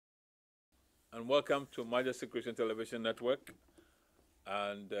and welcome to Majesty Christian Television Network.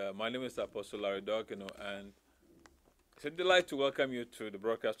 And my name is Apostle Dorkenoo, and it's a delight to welcome you to the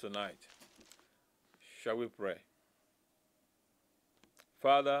broadcast tonight. Shall we pray?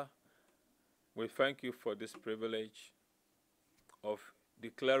 Father, we thank you for this privilege of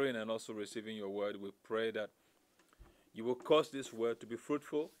declaring and also receiving your word. We pray that you will cause this word to be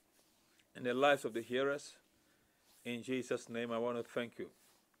fruitful in the lives of the hearers. In Jesus' name, I want to thank you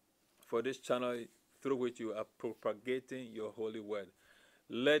for this channel through which you are propagating your holy word.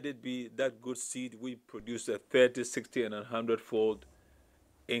 Let it be that good seed we produce a 30, 60, and 100-fold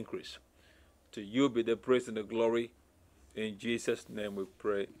increase. To you be the praise and the glory. In Jesus' name we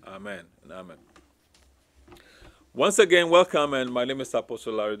pray. Amen and amen. Once again, welcome, and my name is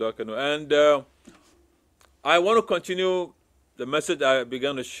Apostle Dorkenoo. And I want to continue the message I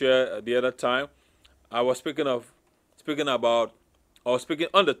began to share the other time. I was speaking on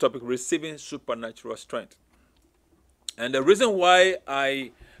the topic, receiving supernatural strength. And the reason why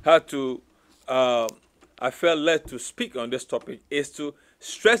I felt led to speak on this topic is to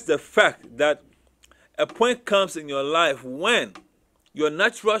stress the fact that a point comes in your life when your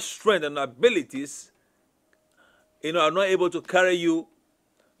natural strength and abilities, are not able to carry you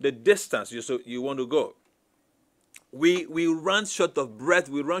the distance you want to go. We run short of breath,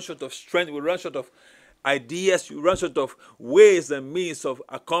 we run short of strength, we run short of ideas, we run short of ways and means of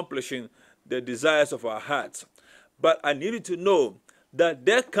accomplishing the desires of our hearts. But I need you to know that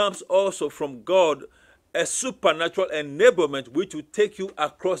there comes also from God a supernatural enablement which will take you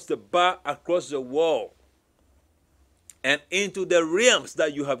across the bar, across the wall, and into the realms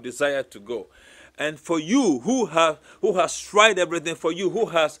that you have desired to go. And for you who has tried everything, for you who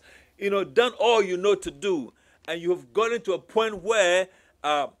has done all you know to do, and you have gotten to a point where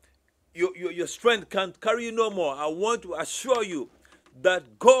your strength can't carry you no more, I want to assure you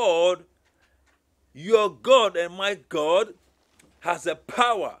that God, your God and my God, has a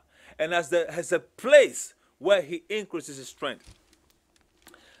power and has a place where he increases his strength.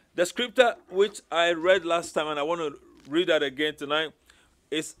 The scripture which I read last time, and I want to read that again tonight,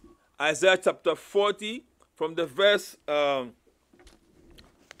 is Isaiah chapter 40 from the verse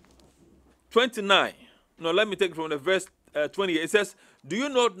 29. No, let me take it from the verse 28. It says, "Do you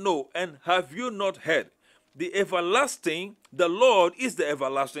not know, and have you not heard? The Lord is the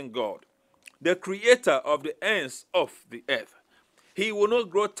everlasting God, the creator of the ends of the earth. He will not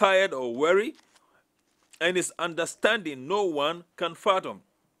grow tired or weary, and his understanding no one can fathom."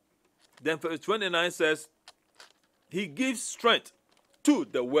 Then verse 29 says, "He gives strength to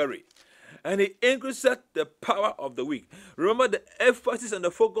the weary, and he increases the power of the weak." Remember, the emphasis and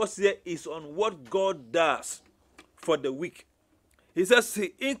the focus here is on what God does for the weak. He says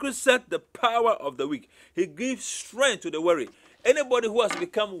he increases the power of the weak. He gives strength to the weary. Anybody who has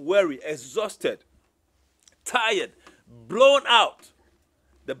become weary, exhausted, tired, blown out,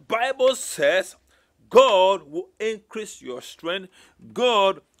 the Bible says God will increase your strength.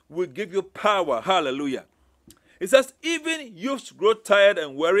 God will give you power. Hallelujah. It says, "Even youths grow tired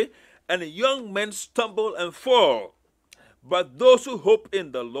and weary, and young men stumble and fall. But those who hope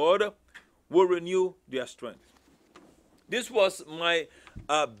in the Lord will renew their strength." This was my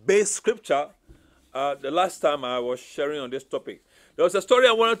base scripture the last time I was sharing on this topic. There was a story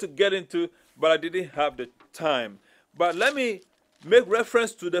I wanted to get into, but I didn't have the time. But let me make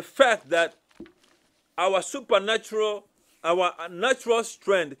reference to the fact that our natural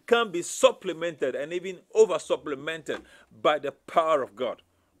strength can be supplemented and even over-supplemented by the power of God.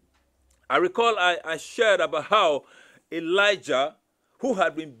 I recall I shared about how Elijah, who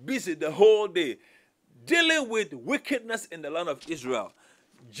had been busy the whole day dealing with wickedness in the land of Israel,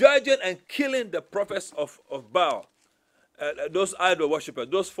 judging and killing the prophets of Baal, those idol worshippers,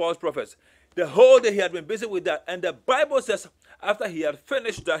 those false prophets. The whole day he had been busy with that. And the Bible says after he had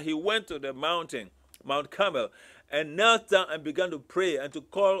finished that, he went to the mountain, Mount Carmel, and knelt down and began to pray and to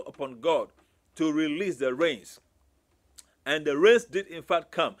call upon God to release the rains. And the rains did in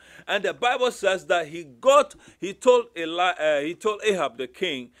fact come. And the Bible says that he told Ahab the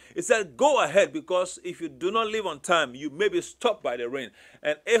king, he said, "Go ahead, because if you do not leave on time, you may be stopped by the rain."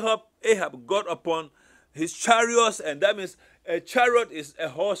 And Ahab got upon his chariots, and that means a chariot is a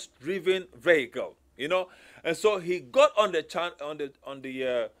horse-driven vehicle, And so he got on the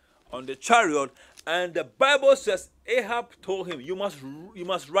chariot, and the Bible says Ahab told him, "You must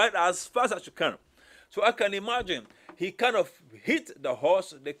ride as fast as you can." So I can imagine he kind of hit the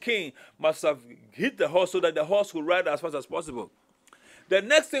horse. The king must have hit the horse so that the horse could ride as fast as possible. The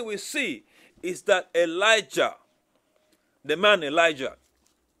next thing we see is that Elijah, the man Elijah,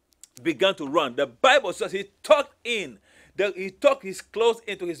 began to run. The Bible says he tucked in He tucked his clothes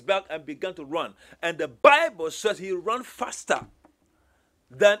into his bag and began to run. And the Bible says he ran faster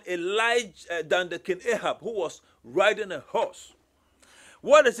than than the King Ahab, who was riding a horse.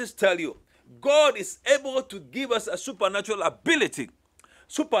 What does this tell you? God is able to give us a supernatural ability,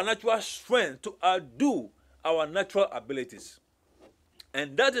 supernatural strength to outdo our natural abilities.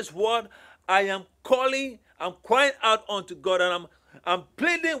 And that is what I am calling, I'm crying out unto God, and I'm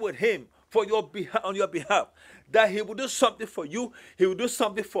pleading with him for your on your behalf, that he will do something for you, he will do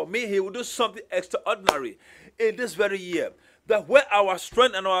something for me, he will do something extraordinary in this very year. That where our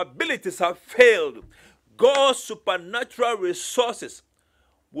strength and our abilities have failed, God's supernatural resources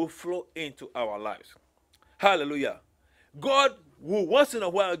will flow into our lives. Hallelujah. God will once in a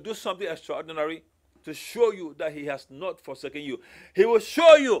while do something extraordinary to show you that he has not forsaken you. He will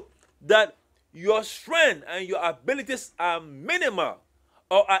show you that your strength and your abilities are minimal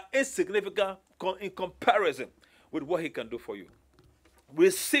or are insignificant in comparison with what he can do for you.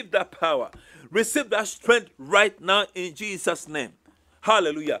 Receive that power. Receive that strength right now in Jesus' name.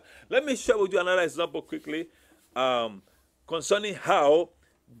 Hallelujah. Let me share with you another example quickly concerning how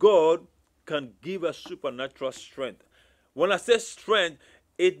God can give us supernatural strength. When I say strength,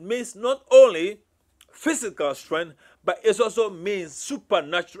 it means not only physical strength, but it also means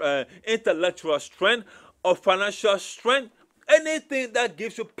supernatural, intellectual strength or financial strength. Anything that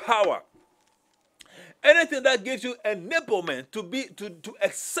gives you power, anything that gives you enablement to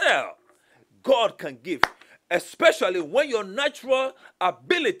excel, God can give. Especially when your natural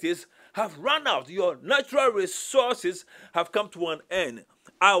abilities have run out, your natural resources have come to an end.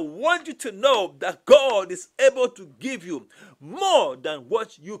 I want you to know that God is able to give you more than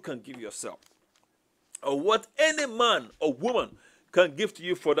what you can give yourself, or what any man or woman can give to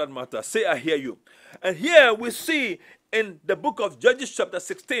you for that matter. Say, I hear you. And here we see in the book of Judges chapter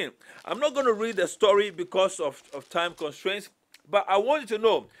 16. I'm not going to read the story because of time constraints, but I want you to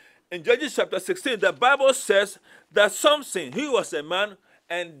know, in Judges chapter 16, the Bible says that Samson, he was a man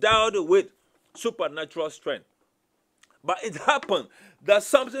endowed with supernatural strength. But it happened that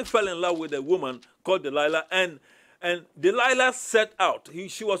Samson fell in love with a woman called Delilah, and Delilah set out.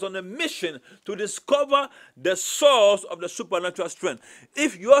 She was on a mission to discover the source of the supernatural strength.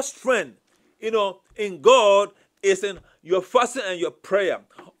 If your strength, in God is in your fasting and your prayer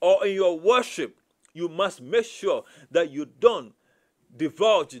or in your worship, you must make sure that you don't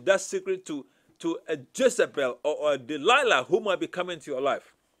divulge that secret to a Jezebel or a Delilah who might be coming to your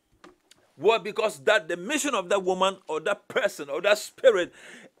life. Well, because that the mission of that woman or that person or that spirit,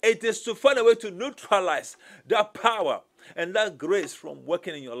 it is to find a way to neutralize that power and that grace from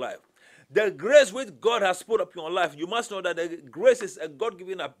working in your life. The grace which God has put up in your life, you must know that the grace is a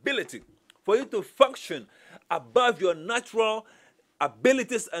God-given ability for you to function above your natural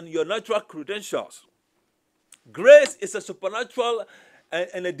abilities and your natural credentials. Grace is a supernatural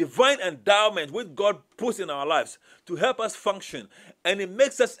and a divine endowment which God puts in our lives to help us function, and it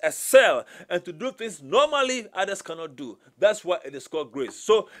makes us excel and to do things normally others cannot do. That's why it is called grace.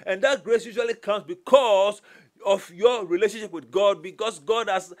 So, and that grace usually comes because of your relationship with God, because God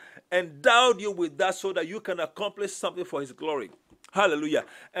has endowed you with that so that you can accomplish something for his glory. Hallelujah.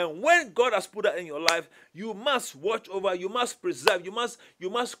 And when God has put that in your life, you must watch over, you must preserve, you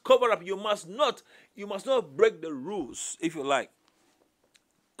must cover up, you must not break the rules, if you like,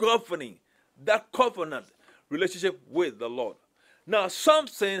 governing that covenant relationship with the Lord. Now,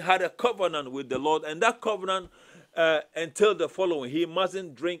 Samson had a covenant with the Lord, and that covenant entailed the following: he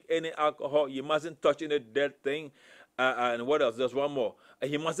mustn't drink any alcohol, he mustn't touch any dead thing, and what else? There's one more.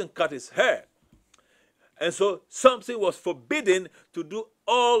 He mustn't cut his hair. And so Samson was forbidden to do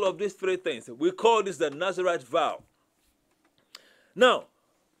all of these three things. We call this the Nazirite vow. Now,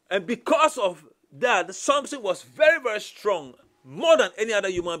 and because of that, Samson was very, very strong, more than any other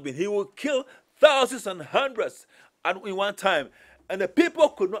human being. He would kill thousands and hundreds in one time. And the people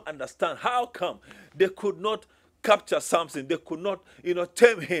could not understand how come they could not capture Samson. They could not,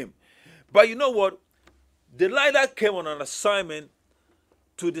 tame him. But you know what? Delilah came on an assignment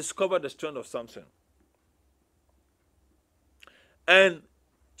to discover the strength of Samson. And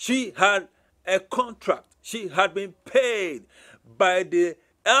she had a contract. She had been paid by the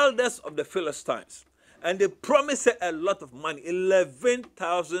elders of the Philistines. And they promised her a lot of money,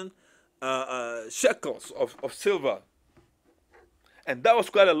 11,000 shekels of silver. And that was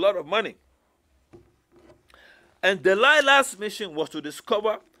quite a lot of money. And Delilah's mission was to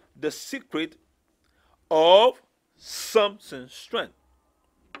discover the secret of Samson's strength.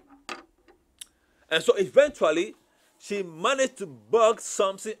 And so eventually, she managed to bug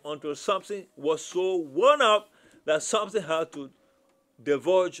Samson until Samson was so worn out that Samson had to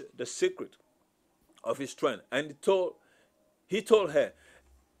divulge the secret of his strength. And he told He told her,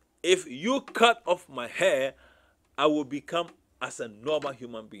 if you cut off my hair, I will become as a normal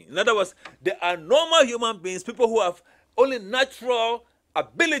human being. In other words, there are normal human beings, people who have only natural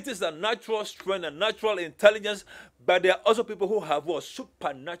abilities and natural strength and natural intelligence, but there are also people who have what?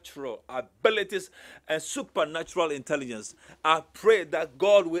 Supernatural abilities and supernatural intelligence. I pray that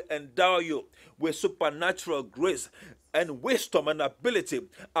God will endow you with supernatural grace and wisdom and ability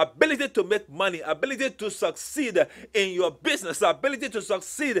to make money, ability to succeed in your business, ability to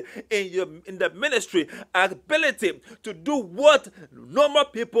succeed in the ministry, ability to do what normal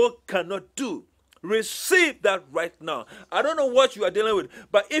people cannot do. Receive that right now. I don't know what you are dealing with,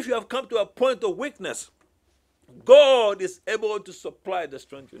 but if you have come to a point of weakness, God is able to supply the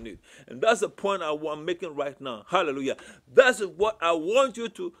strength you need. And that's the point I'm making right now. Hallelujah. That's what I want you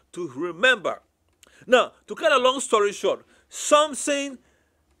to remember. Now, to cut a long story short, Samson,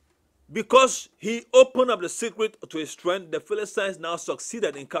 because he opened up the secret to his strength, the Philistines now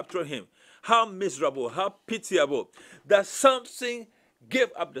succeeded in capturing him. How miserable, how pitiable that Samson gave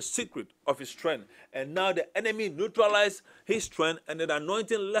up the secret of his strength, and now the enemy neutralized his strength, and the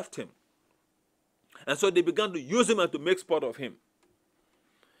anointing left him. And so they began to use him and to make sport of him.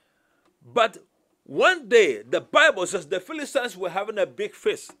 But one day, the Bible says the Philistines were having a big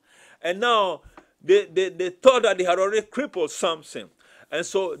feast, and now they thought that they had already crippled Samson. And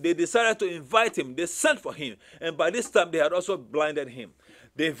so they decided to invite him. They sent for him. And by this time, they had also blinded him.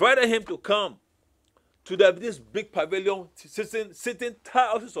 They invited him to come to this big pavilion, sitting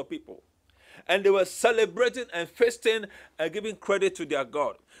thousands of people. And they were celebrating and feasting and giving credit to their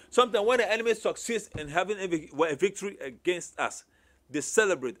God. Sometimes when the enemy succeeds in having a victory against us, they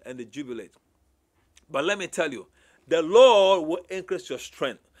celebrate and they jubilate. But let me tell you, the Lord will increase your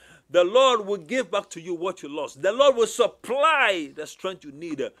strength. The Lord will give back to you what you lost. The Lord will supply the strength you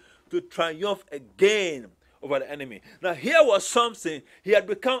need to triumph again over the enemy. Now here was Samson. He had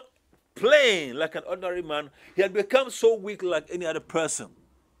become plain like an ordinary man. He had become so weak like any other person.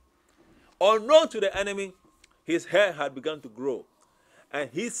 Unknown to the enemy, his hair had begun to grow. And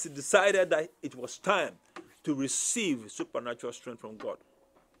he decided that it was time to receive supernatural strength from God.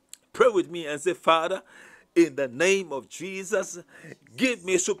 Pray with me and say, Father, in the name of Jesus, give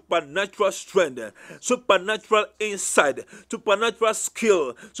me supernatural strength, supernatural insight, supernatural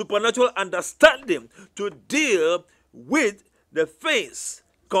skill, supernatural understanding to deal with the things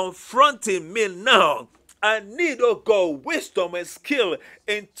confronting me now. I need, oh God, wisdom and skill,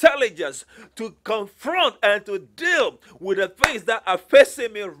 intelligence to confront and to deal with the things that are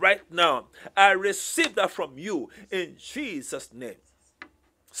facing me right now. I receive that from you in Jesus' name.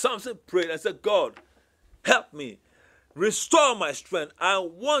 Samson prayed and said, God, help me. Restore my strength. I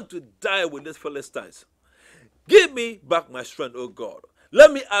want to die with these Philistines. Give me back my strength, oh God.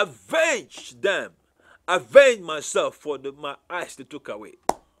 Let me avenge them. Avenge myself for my eyes they took away.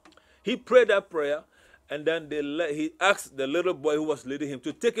 He prayed that prayer, and then he asked the little boy who was leading him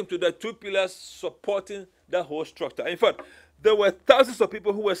to take him to the two pillars supporting that whole structure. In fact, there were thousands of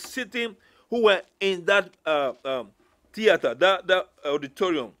people who were sitting, who were in that theater, that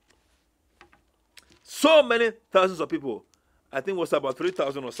auditorium. So many thousands of people. I think it was about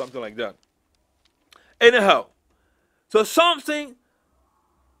 3,000 or something like that. Anyhow, so Samson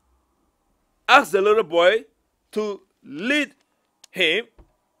asked the little boy to lead him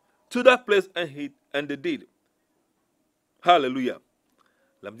to that place, and they did. Hallelujah.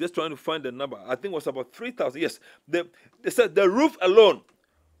 I'm just trying to find the number. I think it was about 3,000. Yes. They said the roof alone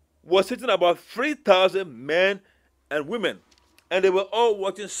was sitting about 3,000 men and women. And they were all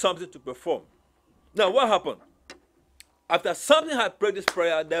watching Samson to perform. Now, what happened? After Samson had prayed this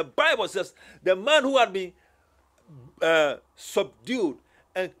prayer, the Bible says the man who had been subdued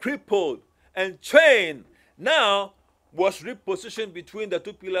and crippled and chained now was repositioned between the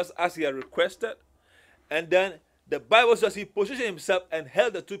two pillars as he had requested. And then the Bible says he positioned himself and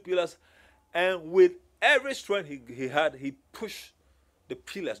held the two pillars. And with every strength he had, he pushed the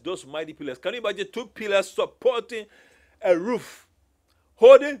pillars, those mighty pillars. Can you imagine two pillars supporting a roof,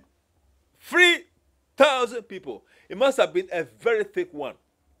 holding 3,000 people? It must have been a very thick one.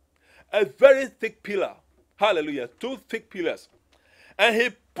 A very thick pillar. Hallelujah. Two thick pillars. And he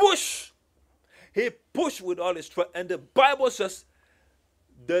pushed with all his strength. And the Bible says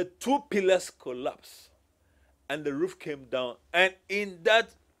the two pillars collapsed. And the roof came down. And in that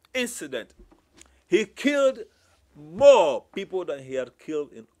incident, he killed more people than he had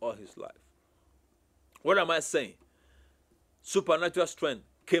killed in all his life. What am I saying? Supernatural strength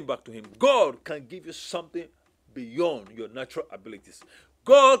came back to him. God can give you something beyond your natural abilities.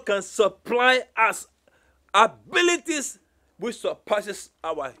 God can supply us abilities which surpasses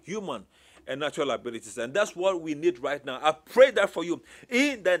our human and natural abilities. And that's what we need right now. I pray that for you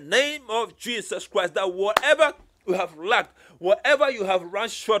in the name of Jesus Christ, that whatever you have lacked, whatever you have run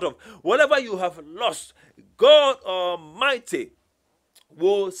short of, whatever you have lost, God Almighty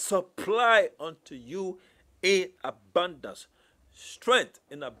will supply unto you in abundance, strength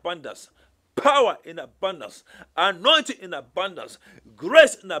in abundance, power in abundance, anointing in abundance,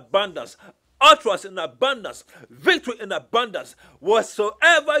 grace in abundance, utterance in abundance, victory in abundance.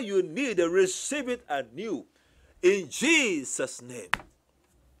 Whatsoever you need, receive it anew in Jesus' name.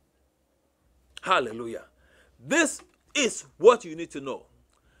 Hallelujah. This is what you need to know.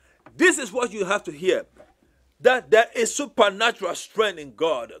 This is what you have to hear. That there is supernatural strength in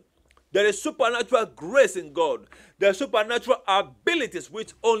God. There is supernatural grace in God. There are supernatural abilities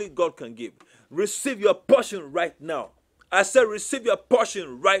which only God can give. Receive your portion right now. I said receive your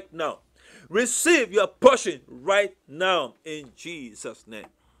portion right now. Receive your portion right now in Jesus' name.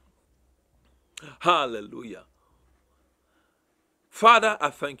 Hallelujah. Father, I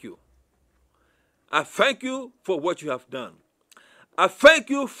thank you. I thank you for what you have done. I thank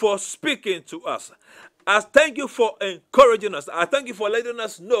you for speaking to us. I thank you for encouraging us. I thank you for letting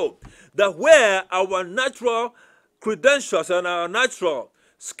us know that where our natural credentials and our natural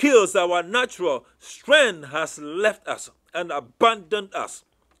skills, our natural strength has left us and abandoned us,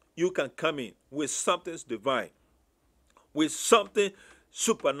 you can come in with something divine, with something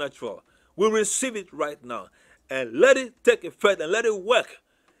supernatural. We receive it right now and let it take effect and let it work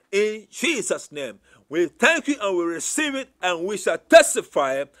in Jesus' name. We thank you and we receive it, and we shall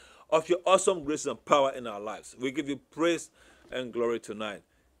testify of your awesome grace and power in our lives. We give you praise and glory tonight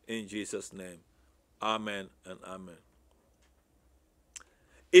in Jesus' name. Amen and amen.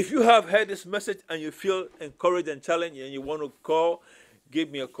 If you have heard this message and you feel encouraged and challenged and you want to call,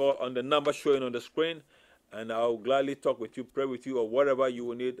 give me a call on the number showing on the screen, and I'll gladly talk with you, pray with you, or whatever you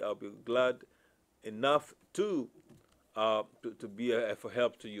will need. I'll be glad enough to be for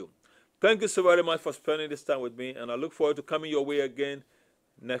help to you. Thank you so very much for spending this time with me, and I look forward to coming your way again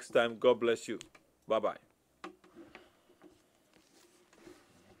next time. God bless you. Bye-bye.